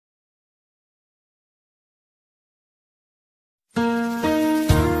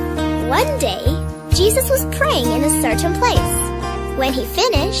One day, Jesus was praying in a certain place. When he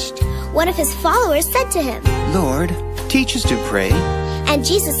finished, one of his followers said to him, "Lord, teach us to pray." And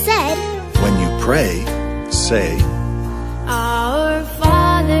Jesus said, "When you pray, say, Our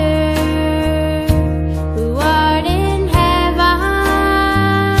Father, who art in heaven,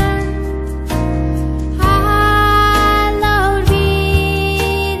 hallowed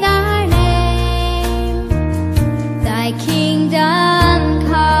be thy name. Thy kingdom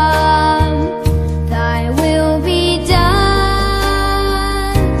come, thy will be done,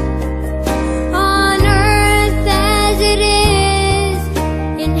 on earth as it is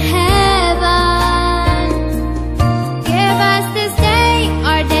in heaven. Give us this day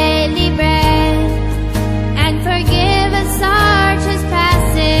our daily bread, and forgive us our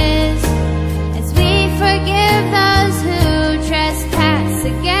trespasses, as we forgive those who trespass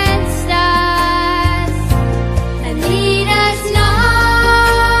against us. And lead us not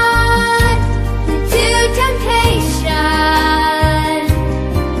into temptation,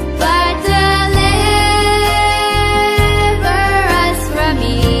 but deliver us from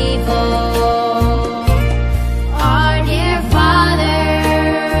evil. Our dear Father,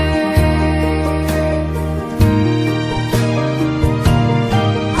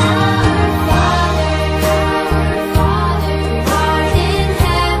 art in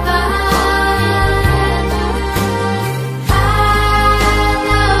heaven,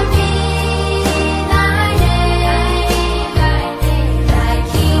 hallowed be thy name. Thy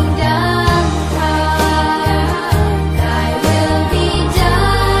kingdom come, thy will be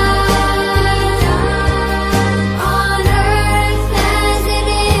done, on earth as it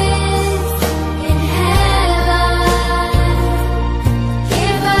is in heaven.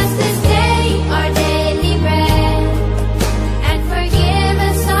 Give us this day our daily bread, and forgive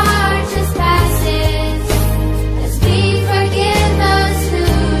us our trespasses, as we forgive those who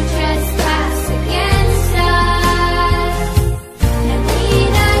trespass against us. And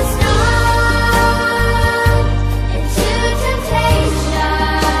lead us not into temptation,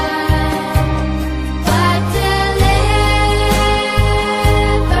 but deliver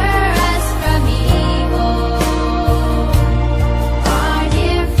us from evil. Our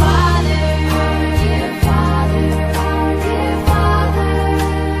dear Father, our dear Father, our dear Father.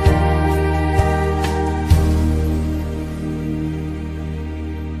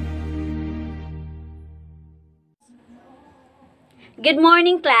 Good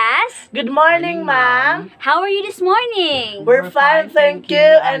morning, class. Good morning, ma'am. How are you this morning? We're fine, thank you.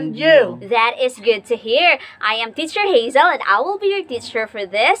 And you? That is good to hear. I am Teacher Hazel, and I will be your teacher for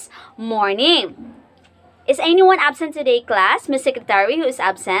this morning. Is anyone absent today, class? Miss Secretary, who is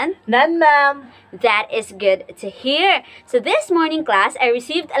absent? None, ma'am. That is good to hear. So this morning, class, I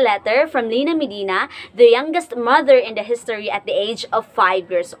received a letter from Lina Medina, the youngest mother in the history at the age of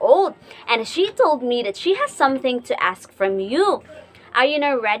 5 years old. And she told me that she has something to ask from you. Are you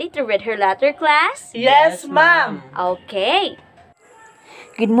now ready to read her letter, class? Yes, ma'am. Okay.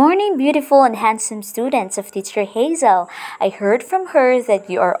 Good morning, beautiful and handsome students of Teacher Hazel. I heard from her that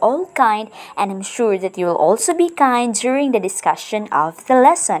you are all kind, and I'm sure that you will also be kind during the discussion of the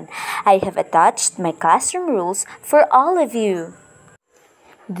lesson. I have attached my classroom rules for all of you.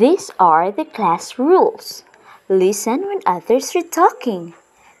 These are the class rules. Listen when others are talking.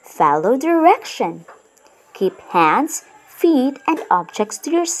 Follow direction. Keep hands, feet, and objects to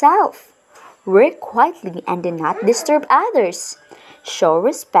yourself. Work quietly and do not disturb others. Show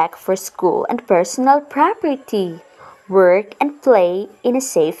respect for school and personal property. Work and play in a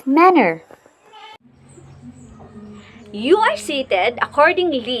safe manner. You are seated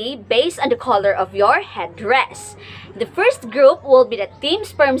accordingly based on the color of your headdress. The first group will be the team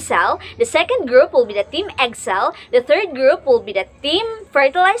sperm cell, the second group will be the team egg cell, the third group will be the team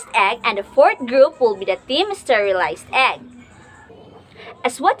fertilized egg, and the fourth group will be the team sterilized egg.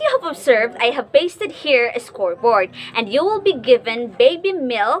 As what you have observed, I have pasted here a scoreboard, and you will be given baby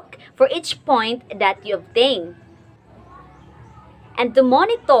milk for each point that you obtain. And to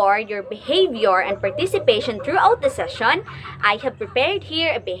monitor your behavior and participation throughout the session, I have prepared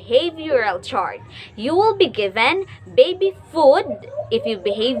here a behavioral chart. You will be given baby food if you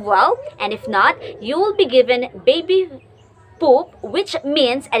behave well, and if not, you will be given baby poop, which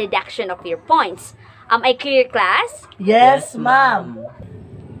means a deduction of your points. Am I clear, class? Yes, ma'am.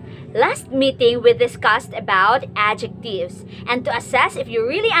 Last meeting, we discussed about adjectives. And to assess if you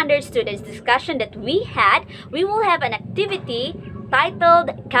really understood this discussion that we had, we will have an activity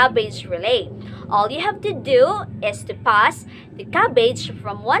titled Cabbage Relay. All you have to do is to pass the cabbage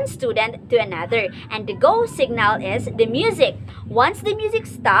from one student to another, and the go signal is the music. Once the music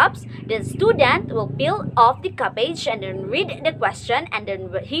stops, the student will peel off the cabbage and then read the question, and then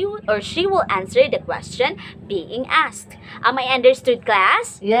he or she will answer the question being asked. Am I understood,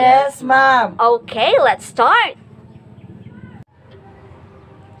 class? Yes, ma'am. Okay, let's start.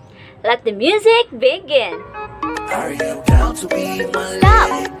 Let the music begin.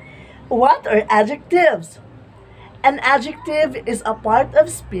 Stop. What are adjectives? An adjective is a part of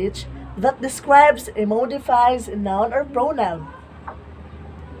speech that describes and modifies a noun or pronoun.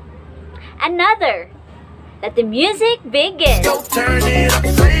 Another. Let the music begin. Stop.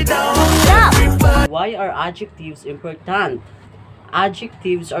 Why are adjectives important?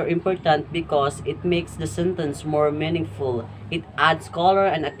 Adjectives are important because it makes the sentence more meaningful. It adds color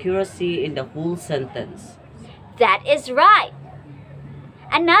and accuracy in the whole sentence. That is right.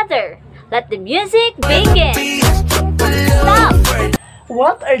 Another. Let the music begin. Stop.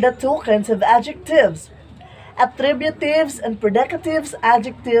 What are the two kinds of adjectives? Attributives and predicatives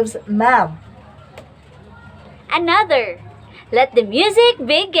adjectives, ma'am. Another. Let the music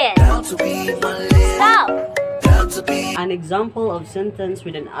begin. Stop. An example of sentence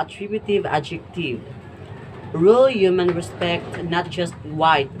with an attributive adjective. Rule human respect not just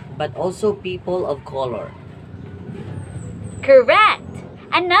white, but also people of color. Correct.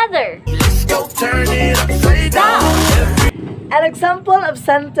 Another. Stop. An example of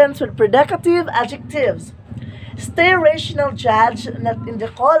sentence with predicative adjectives. Stay rational judge not in the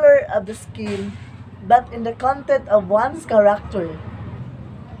color of the skin, but in the content of one's character.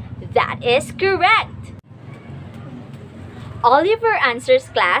 That is correct. All of your answers,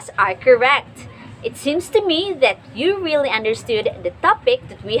 class, are correct. It seems to me that you really understood the topic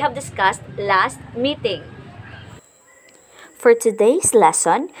that we have discussed last meeting. For today's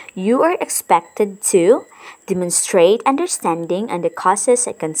lesson, you are expected to demonstrate understanding on the causes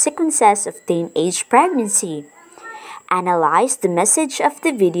and consequences of teenage pregnancy. Analyze the message of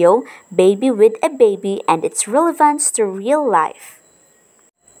the video, Baby with a Baby, and its relevance to real life.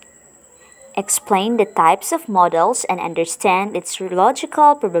 Explain the types of models and understand its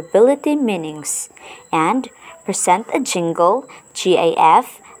logical probability meanings. And present a jingle,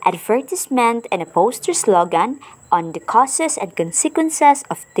 GIF, advertisement, and a poster slogan on the causes and consequences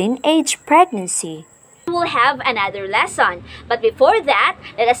of teenage pregnancy. We will have another lesson, but before that,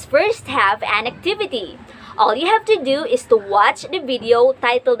 let us first have an activity. All you have to do is to watch the video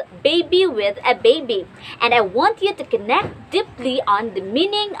titled Baby with a Baby, and I want you to connect deeply on the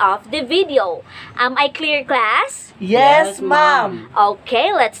meaning of the video. Am I clear, class? Yes, ma'am.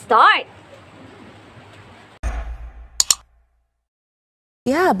 Okay, let's start.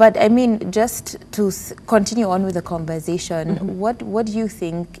 Yeah, but I mean, just to continue on with the conversation, what do you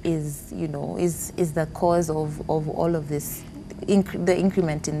think is, is the cause of all of this, the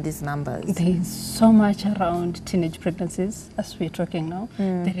increment in these numbers? There is so much around teenage pregnancies, as we're talking now.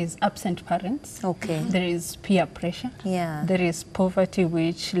 There is absent parents. Okay. There is peer pressure. Yeah. There is poverty,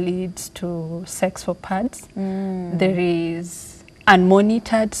 which leads to sex for pads. There is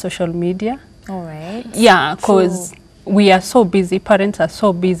unmonitored social media. All right. Yeah, because we are so busy, parents are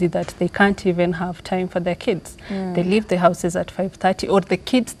so busy that they can't even have time for their kids. They leave the houses at 5:30, or the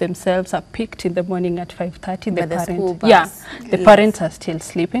kids themselves are picked in the morning at 5:30. The school bus. Yeah, the Yes. parents are still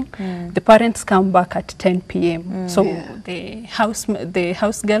sleeping. The parents come back at 10 p.m. So the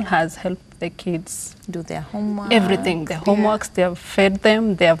house girl has helped the kids Do their homework. everything, the homeworks, they have fed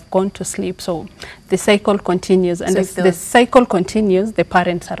them, they have gone to sleep. So the cycle continues, and So as the cycle continues, the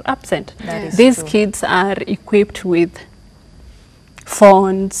parents are absent. That is These true. kids are equipped with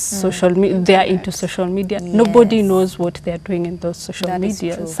phones, social media. They are into social media. Nobody Yes. knows what they are doing in those social That is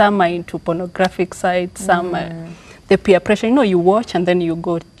media. true. Some are into pornographic sites, some are the peer pressure. You watch and then you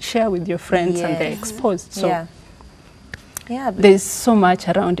go share with your friends and they're Yes. exposed. So Yeah. Yeah. there's so much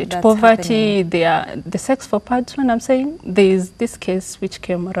around it. That's Poverty, the sex for pads, when I'm saying, there's this case which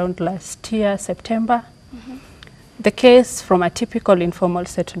came around last year, September. The case from a typical informal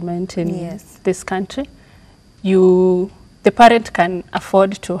settlement in Yes. this country. The parent can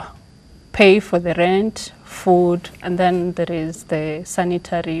afford to pay for the rent, food, and then there is the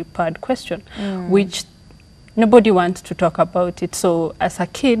sanitary pad question, which nobody wants to talk about it. So as a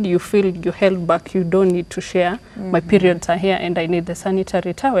kid, you feel you held back, you don't need to share. My periods are here and I need the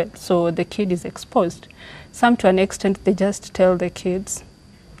sanitary towel. So the kid is exposed. Some to an extent, they just tell the kids,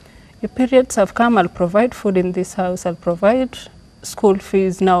 your periods have come, I'll provide food in this house, I'll provide school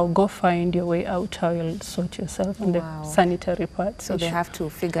fees, now go find your way out, how you'll sort yourself in the sanitary part. So they have to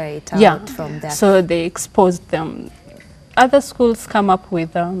figure it Yeah. out from there. So they exposed them. Other schools come up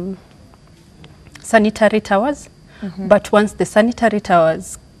with sanitary towers, but once the sanitary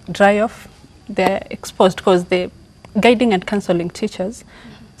towers dry off, they're exposed because the guiding and counseling teachers,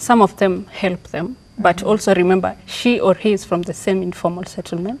 some of them help them, but also remember, she or he is from the same informal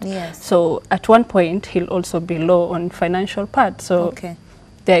settlement. Yes. So at one point, he'll also be low on financial part. So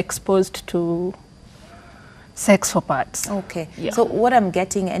they're exposed to sex for parts. Okay. Yeah. So what I'm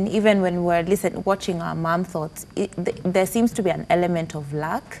getting, and even when we're watching our mom thoughts, there seems to be an element of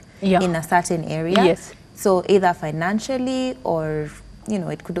lack in a certain area. Yes. So either financially or, you know,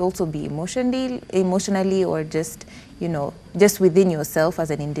 it could also be emotionally or just, you know, just within yourself as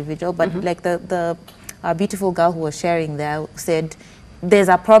an individual. But like the beautiful girl who was sharing there said, there's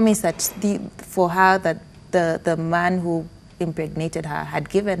a promise that for her that the man who impregnated her had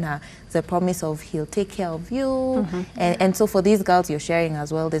given her the promise of he'll take care of you. And so for these girls you're sharing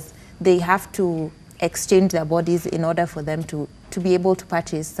as well, they have to exchange their bodies in order for them to be able to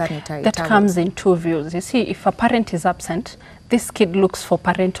purchase sanitary towels. That comes in two views. You see, if a parent is absent, this kid looks for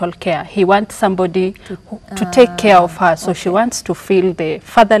parental care. He wants somebody to take care of her. So she wants to feel the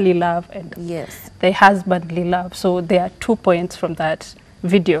fatherly love and the husbandly love. So there are 2 points from that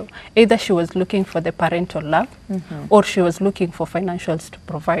video. Either she was looking for the parental love or she was looking for financials to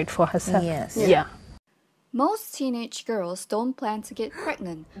provide for herself. Yeah. Most teenage girls don't plan to get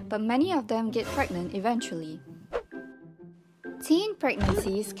pregnant, but many of them get pregnant eventually. Teen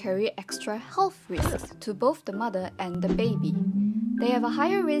pregnancies carry extra health risks to both the mother and the baby. They have a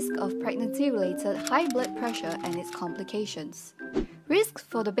higher risk of pregnancy-related high blood pressure and its complications. Risks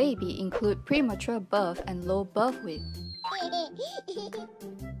for the baby include premature birth and low birth weight.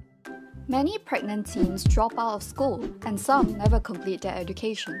 Many pregnant teens drop out of school, and some never complete their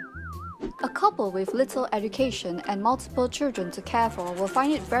education. A couple with little education and multiple children to care for will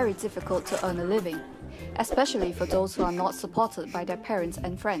find it very difficult to earn a living, especially for those who are not supported by their parents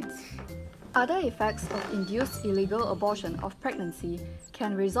and friends. Other effects of induced illegal abortion of pregnancy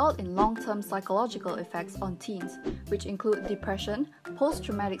can result in long-term psychological effects on teens, which include depression,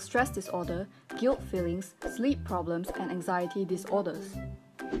 post-traumatic stress disorder, guilt feelings, sleep problems, and anxiety disorders.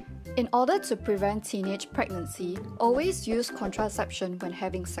 In order to prevent teenage pregnancy, always use contraception when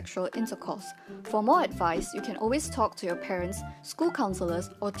having sexual intercourse. For more advice, you can always talk to your parents, school counselors,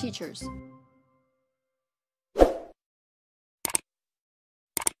 or teachers.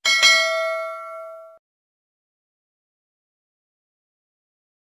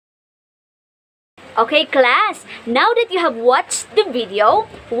 Okay, class, now that you have watched the video,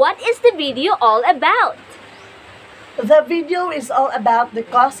 what is the video all about? The video is all about the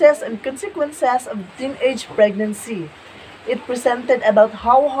causes and consequences of teenage pregnancy. It presented about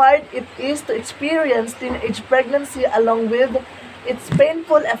how hard it is to experience teenage pregnancy along with its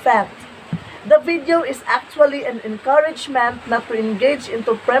painful effect. The video is actually an encouragement not to engage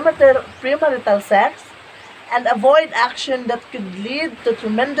into premarital sex and avoid action that could lead to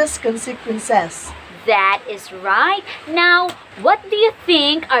tremendous consequences. That is right. Now, what do you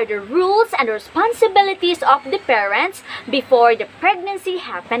think are the rules and responsibilities of the parents before the pregnancy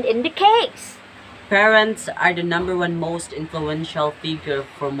happened in the case? Parents are the #1 most influential figure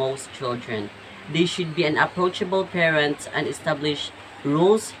for most children. They should be an approachable parent and establish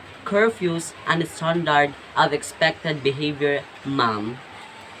rules, curfews, and a standard of expected behavior, mom.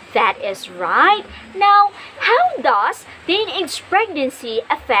 That is right. Now, how does teenage pregnancy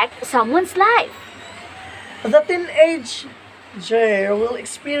affect someone's life? The teenager will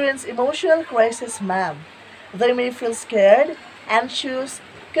experience emotional crisis, ma'am. They may feel scared, anxious,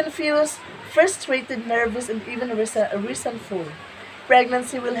 confused, frustrated, nervous, and even resentful.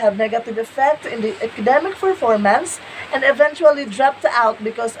 Pregnancy will have negative effect in the academic performance and eventually drop out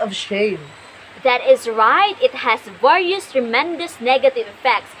because of shame. That is right. It has various tremendous negative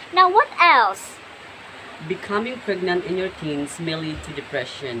effects. Now, what else? Becoming pregnant in your teens may lead to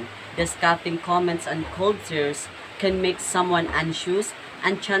depression. The scathing comments and cold stares can make someone anxious,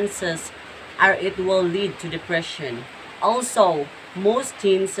 and chances are it will lead to depression. Also, most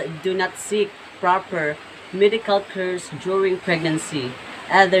teens do not seek proper medical care during pregnancy,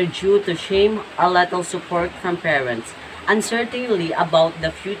 either due to shame or little support from parents. Uncertainty about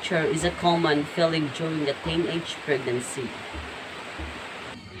the future is a common feeling during the teenage pregnancy.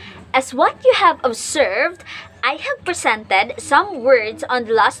 As what you have observed, I have presented some words on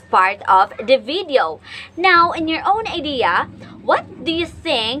the last part of the video. Now, in your own idea, what do you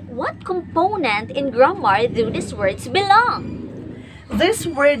think, what component in grammar do these words belong? These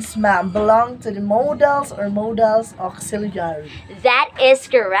words, ma'am, belong to the modals or modals auxiliary. That is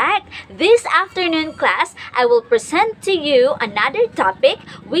correct. This afternoon class, I will present to you another topic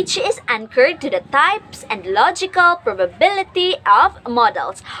which is anchored to the types and logical probability of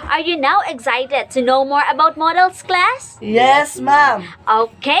models. Are you now excited to know more about models, class? Yes, ma'am.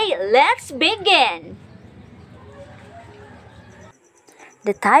 Okay, let's begin.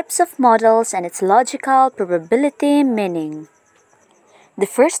 The types of models and its logical probability meaning. The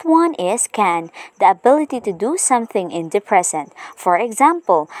first one is can, the ability to do something in the present. For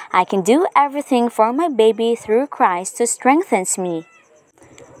example, I can do everything for my baby through Christ who strengthens me.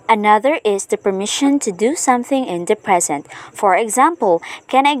 Another is the permission to do something in the present. For example,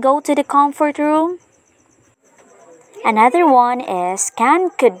 can I go to the comfort room? Another one is can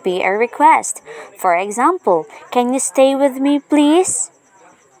could be a request. For example, can you stay with me please?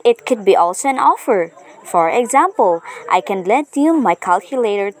 It could be also an offer. For example, I can lend you my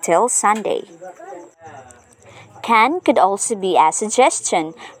calculator till Sunday. Can could also be a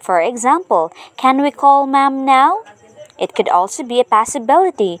suggestion. For example, can we call ma'am now? It could also be a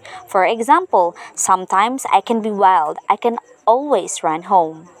possibility. For example, sometimes I can be wild. I can always run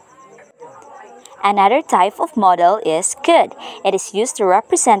home. Another type of model is could. It is used to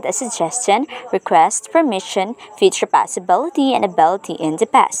represent a suggestion, request, permission, future possibility, and ability in the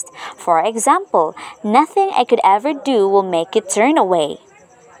past. For example, nothing I could ever do will make you turn away.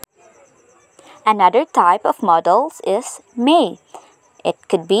 Another type of models is may. It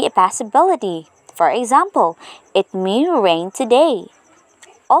could be a possibility. For example, it may rain today.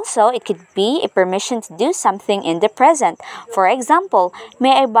 Also, it could be a permission to do something in the present. For example,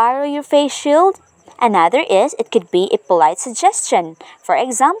 may I borrow your face shield? Another is it could be a polite suggestion. For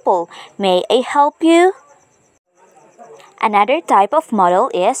example, may I help you? Another type of model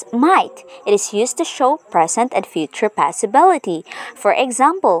is might. It is used to show present and future possibility. For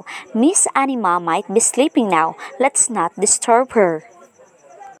example, Miss Anima might be sleeping now. Let's not disturb her.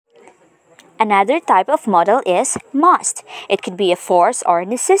 Another type of model is must. It could be a force or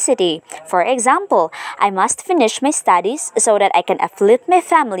necessity. For example, I must finish my studies so that I can uplift my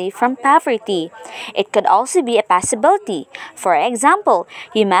family from poverty. It could also be a possibility. For example,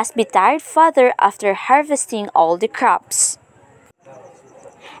 you must be tired father after harvesting all the crops.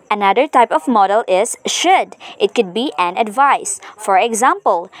 Another type of model is should. It could be an advice. For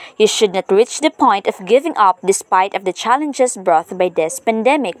example, you should not reach the point of giving up despite of the challenges brought by this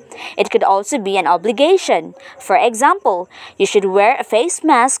pandemic. It could also be an obligation. For example, you should wear a face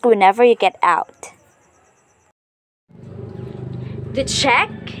mask whenever you get out. To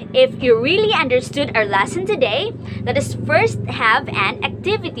check if you really understood our lesson today, let us first have an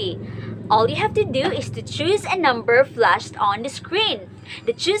activity. All you have to do is to choose a number flashed on the screen.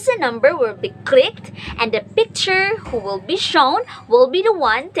 The choose a number will be clicked and the picture who will be shown will be the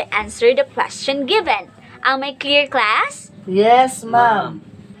one to answer the question given. Am I clear, class? Yes, ma'am.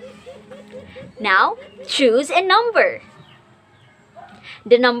 Now, choose a number.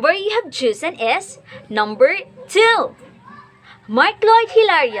 The number you have chosen is number 2. Mark Lloyd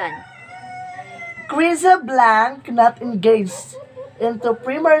Hilarion. Krisa Blanc not engaged into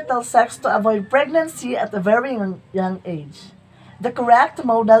premarital sex to avoid pregnancy at a very young age. The correct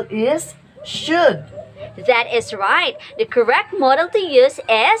modal is should. That is right. The correct model to use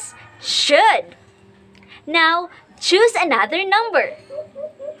is should. Now, choose another number.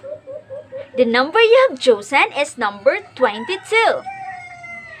 The number you have chosen is number 22.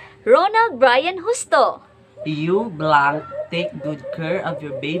 Ronald Brian Justo. You blank take good care of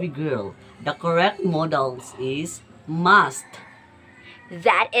your baby girl. The correct modals is must.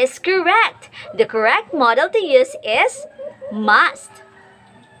 That is correct. The correct model to use is must.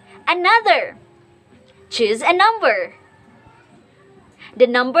 Another. Choose a number. The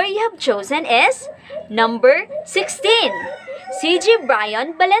number you have chosen is number 16. C.G.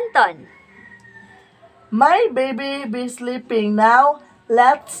 Brian Balenton. My baby be sleeping now.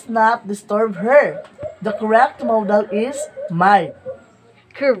 Let's not disturb her. The correct modal is might.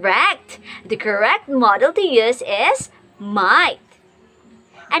 Correct. The correct model to use is might.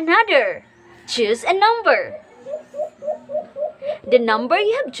 Another. Choose a number. The number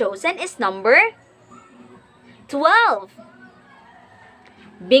you have chosen is number 12.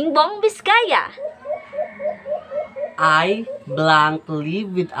 Bingbong Vizcaya. I blank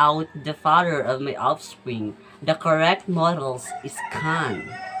live without the father of my offspring. The correct modals is can.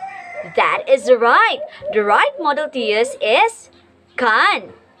 That is right. The right model to use is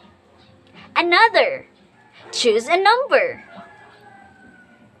can. Another. Choose a number.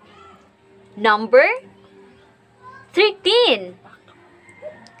 Number 13.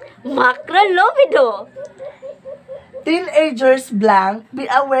 Macrolobido. Teenagers blank be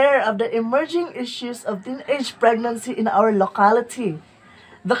aware of the emerging issues of teenage pregnancy in our locality.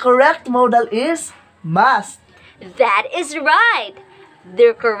 The correct modal is must. That is right.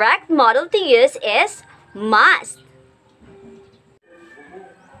 The correct model to use is must.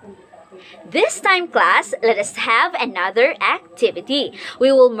 This time, class, let us have another activity.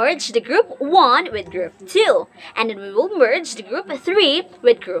 We will merge the group 1 with group 2, and then we will merge the group 3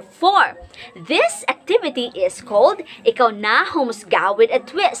 with group 4. This activity is called Ikaw Na Humusga with a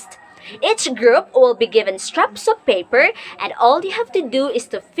Twist. Each group will be given scraps of paper, and all you have to do is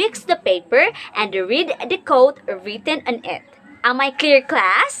to fix the paper and read the quote written on it. Am I clear,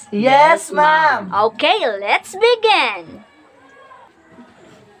 class? Yes, ma'am. Okay, let's begin.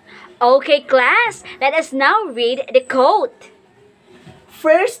 Okay, class, let us now read the quote.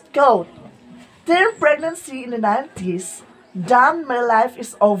 First quote. Teen pregnancy in the 90s, damn, my life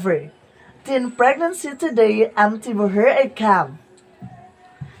is over. Teen pregnancy today, empty for her I come.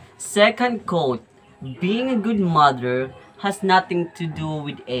 Second quote, being a good mother has nothing to do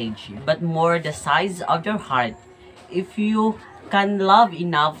with age, but more the size of your heart. If you can love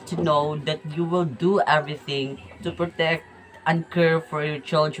enough to know that you will do everything to protect and care for your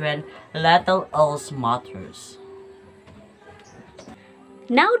children, little else matters.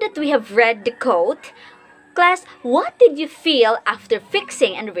 Now that we have read the quote, class, what did you feel after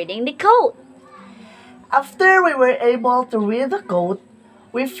fixing and reading the quote? After we were able to read the quote,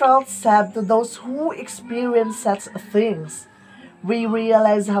 we felt sad to those who experience such things. We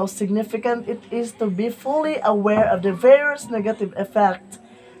realized how significant it is to be fully aware of the various negative effects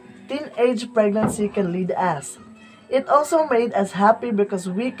teenage pregnancy can lead us. It also made us happy because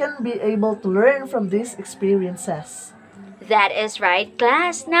we can be able to learn from these experiences. That is right,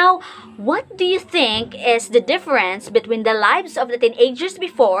 class. Now, what do you think is the difference between the lives of the teenagers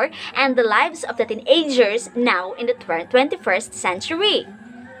before and the lives of the teenagers now in the 21st century?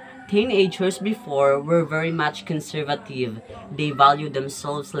 Teenagers before were very much conservative. They value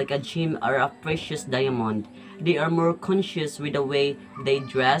themselves like a gem or a precious diamond. They are more conscious with the way they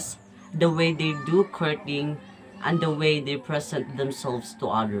dress, the way they do courting, and the way they present themselves to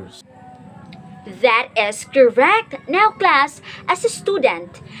others. That is correct. Now, class, as a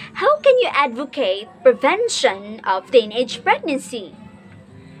student, how can you advocate prevention of teenage pregnancy?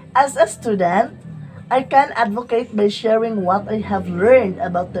 As a student, I can advocate by sharing what I have learned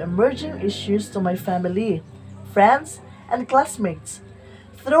about the emerging issues to my family, friends, and classmates.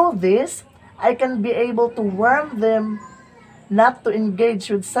 Through this, I can be able to warn them not to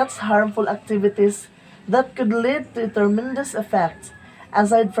engage with such harmful activities that could lead to tremendous effects.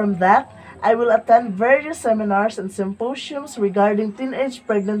 Aside from that, I will attend various seminars and symposiums regarding teenage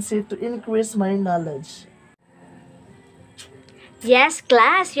pregnancy to increase my knowledge. Yes,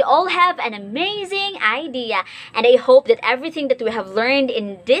 class, you all have an amazing idea, and I hope that everything that we have learned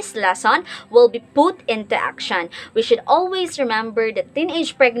in this lesson will be put into action. We should always remember that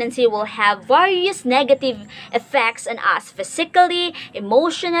teenage pregnancy will have various negative effects on us physically,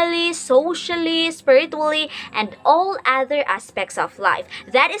 emotionally, socially, spiritually, and all other aspects of life.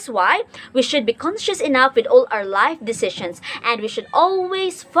 That is why we should be conscious enough with all our life decisions, and we should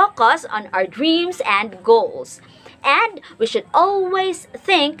always focus on our dreams and goals. And we should always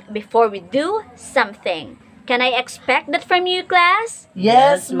think before we do something. Can I expect that from you, class?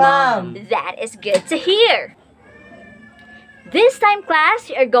 Yes, ma'am. That is good to hear. This time, class,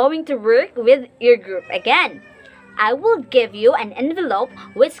 you are going to work with your group again. I will give you an envelope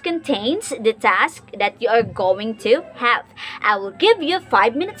which contains the task that you are going to have. I will give you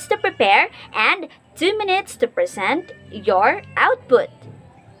 5 minutes to prepare and 2 minutes to present your output.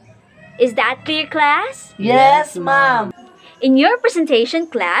 Is that clear, class? Yes, ma'am. In your presentation,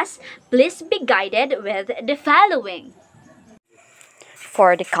 class, please be guided with the following.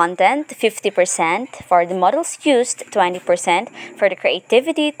 For the content, 50%. For the models used, 20%. For the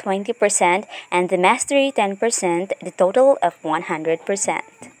creativity, 20%. And the mastery, 10%. The total of 100%.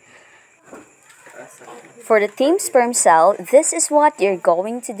 For the team sperm cell, this is what you're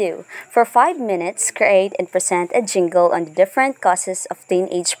going to do. For 5 minutes, create and present a jingle on the different causes of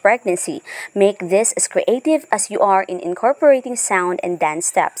teenage pregnancy. Make this as creative as you are in incorporating sound and dance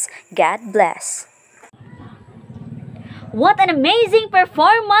steps. God bless. What an amazing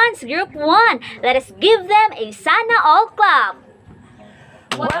performance, Group 1! Let us give them a Sana All clap.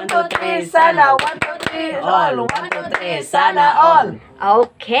 1, 2, 3, sana. 1, 2, 3, all. 1, 2, 3, sana all.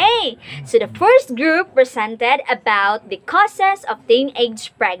 Okay, so the first group presented about the causes of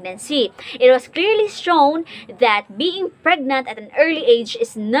teenage pregnancy. It was clearly shown that being pregnant at an early age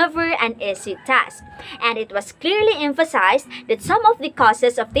is never an easy task. And it was clearly emphasized that some of the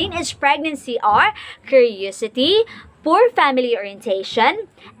causes of teenage pregnancy are curiosity, poor family orientation,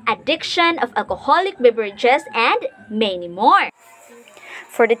 addiction of alcoholic beverages, and many more.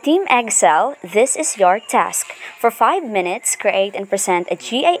 For the Team Excel, this is your task. For 5 minutes, create and present a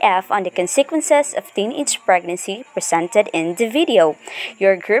GIF on the consequences of teenage pregnancy presented in the video.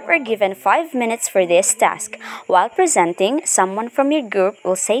 Your group are given 5 minutes for this task. While presenting, someone from your group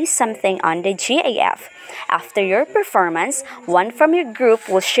will say something on the GIF. After your performance, one from your group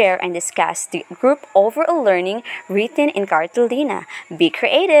will share and discuss the group overall learning written in cartolina. Be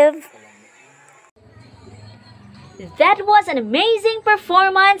creative! That was an amazing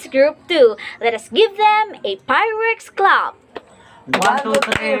performance, Group 2. Let us give them a fireworks clap. 1, 2,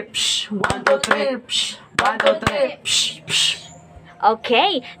 3, psh, 1, 2, 3, psh, 1, 2, 3, psh, psh.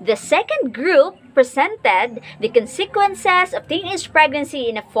 Okay, the second group presented the consequences of teenage pregnancy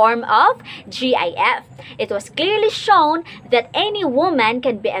in a form of GIF. It was clearly shown that any woman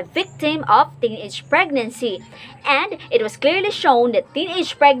can be a victim of teenage pregnancy. And it was clearly shown that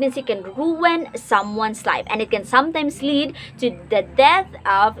teenage pregnancy can ruin someone's life, and it can sometimes lead to the death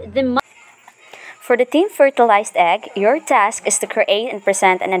of the mother. For the Team Fertilized Egg, your task is to create and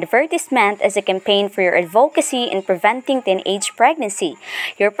present an advertisement as a campaign for your advocacy in preventing teenage pregnancy.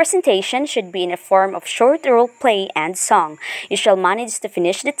 Your presentation should be in a form of short role play and song. You shall manage to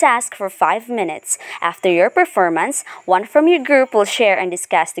finish the task for 5 minutes. After your performance, one from your group will share and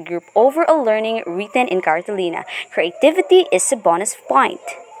discuss the group overall learning written in cartolina. Creativity is a bonus point.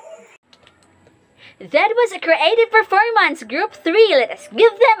 That was a creative performance, Group 3. Let us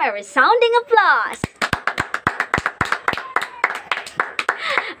give them a resounding applause.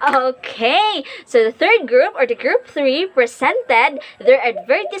 Okay, so the third group, or the Group 3, presented their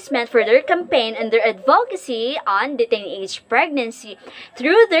advertisement for their campaign and their advocacy on the teenage pregnancy.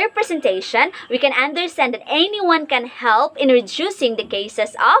 Through their presentation, we can understand that anyone can help in reducing the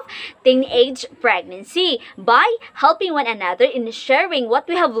cases of teenage pregnancy by helping one another in sharing what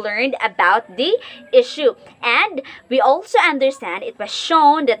we have learned about the issue. And we also understand it was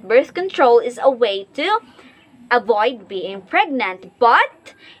shown that birth control is a way to avoid being pregnant,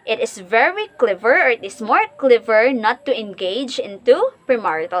 but it is very clever, or it is more clever not to engage into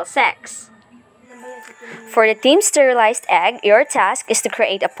premarital sex. For the Team Sterilized Egg, your task is to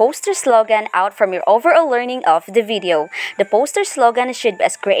create a poster slogan out from your overall learning of the video. The poster slogan should be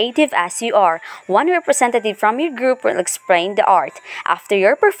as creative as you are. One representative from your group will explain the art. After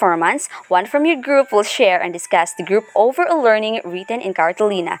your performance, one from your group will share and discuss the group overall learning written in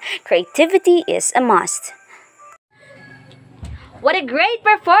cartolina. Creativity is a must. What a great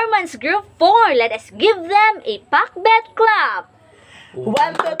performance, Group 4! Let us give them a pack-bet clap. 1,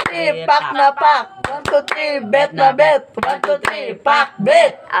 2, 3, pack na pack. 1, 2, 3, bet na bet. 1, 2, 3, pack,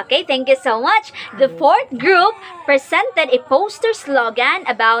 bet. Okay, thank you so much. The fourth group presented a poster slogan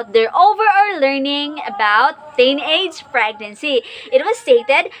about their overall learning about teenage pregnancy. It was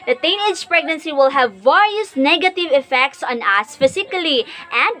stated that teenage pregnancy will have various negative effects on us physically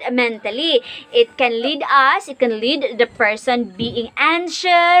and mentally. It can lead the person being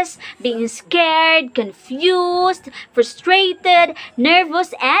anxious, being scared, confused, frustrated,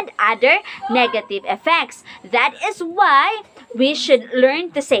 nervous, and other negative effects. That is why we should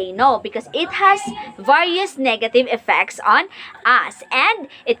learn to say no, because it has various negative effects on us, and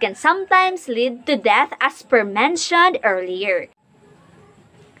it can sometimes lead to death, as per mentioned earlier.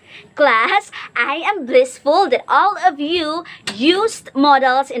 Class, I am blissful that all of you used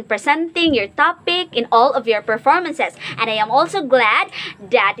models in presenting your topic in all of your performances. And I am also glad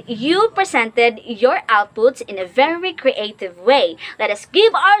that you presented your outputs in a very creative way. Let us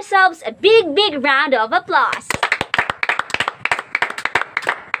give ourselves a big, big round of applause.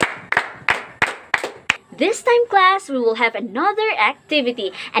 This time, class, we will have another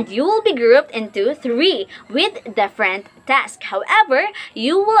activity, and you will be grouped into 3 with different tasks. However,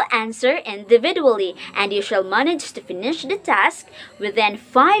 you will answer individually, and you shall manage to finish the task within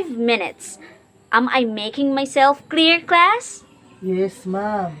 5 minutes. Am I making myself clear, class? Yes,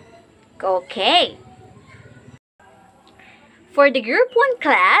 ma'am. Okay. For the Group 1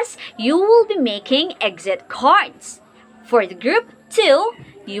 class, you will be making exit cards. For the Group 2,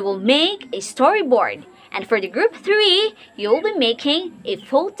 you will make a storyboard. And for the Group 3, you will be making a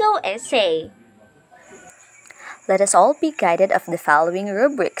photo essay. Let us all be guided of the following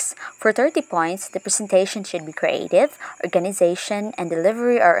rubrics. For 30 points, the presentation should be creative, organization and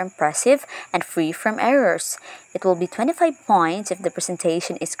delivery are impressive, and free from errors. It will be 25 points if the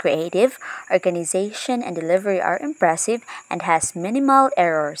presentation is creative, organization and delivery are impressive, and has minimal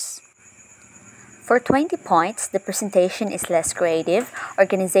errors. For 20 points, the presentation is less creative,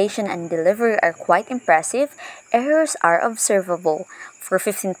 organization and delivery are quite impressive, errors are observable. were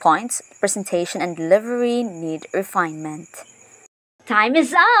 15 points. Presentation and delivery need refinement. Time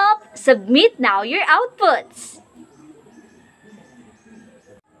is up! Submit now your outputs!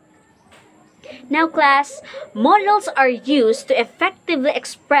 Now class, models are used to effectively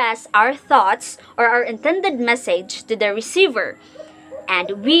express our thoughts or our intended message to the receiver.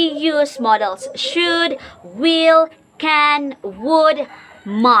 And we use models should, will, can, would,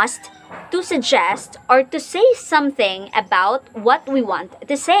 must to suggest or to say something about what we want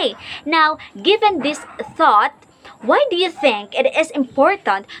to say. Now, given this thought, why do you think it is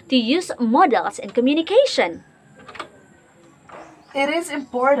important to use models in communication? It is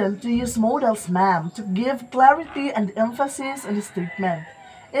important to use modals, ma'am, to give clarity and emphasis on the statement.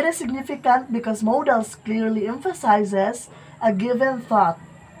 It is significant because modals clearly emphasizes a given thought.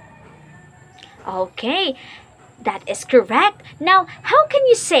 Okay, that is correct. Now, how can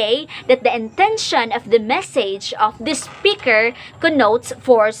you say that the intention of the message of the speaker connotes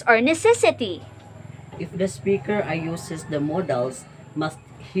force or necessity? If the speaker uses the modals, must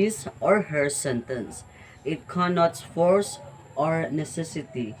his or her sentence. It connotes force or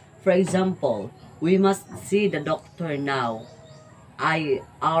necessity. For example, we must see the doctor now.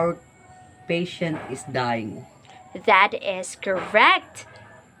 Our patient is dying. That is correct.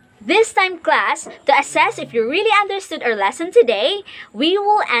 This time, class, to assess if you really understood our lesson today, we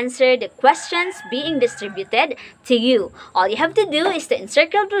will answer the questions being distributed to you. All you have to do is to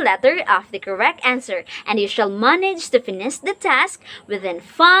encircle the letter of the correct answer, and you shall manage to finish the task within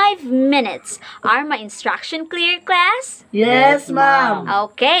 5 minutes. Are my instruction clear, class? Yes, ma'am.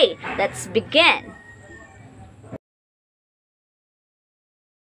 Okay, let's begin.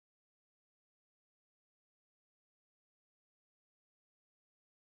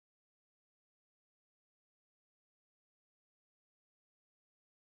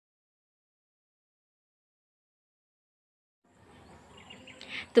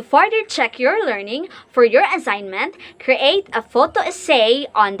 To further check your learning, for your assignment, create a photo essay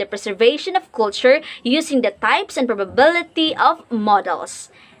on the preservation of culture using the types and probability of models.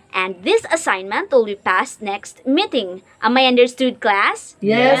 And this assignment will be passed next meeting. Am I understood, class?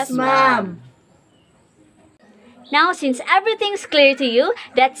 Yes, ma'am. Now, since everything's clear to you,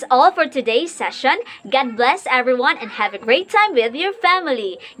 that's all for today's session. God bless everyone and have a great time with your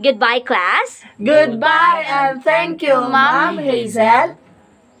family. Goodbye, class. Goodbye and thank you, Ma'am Hazel.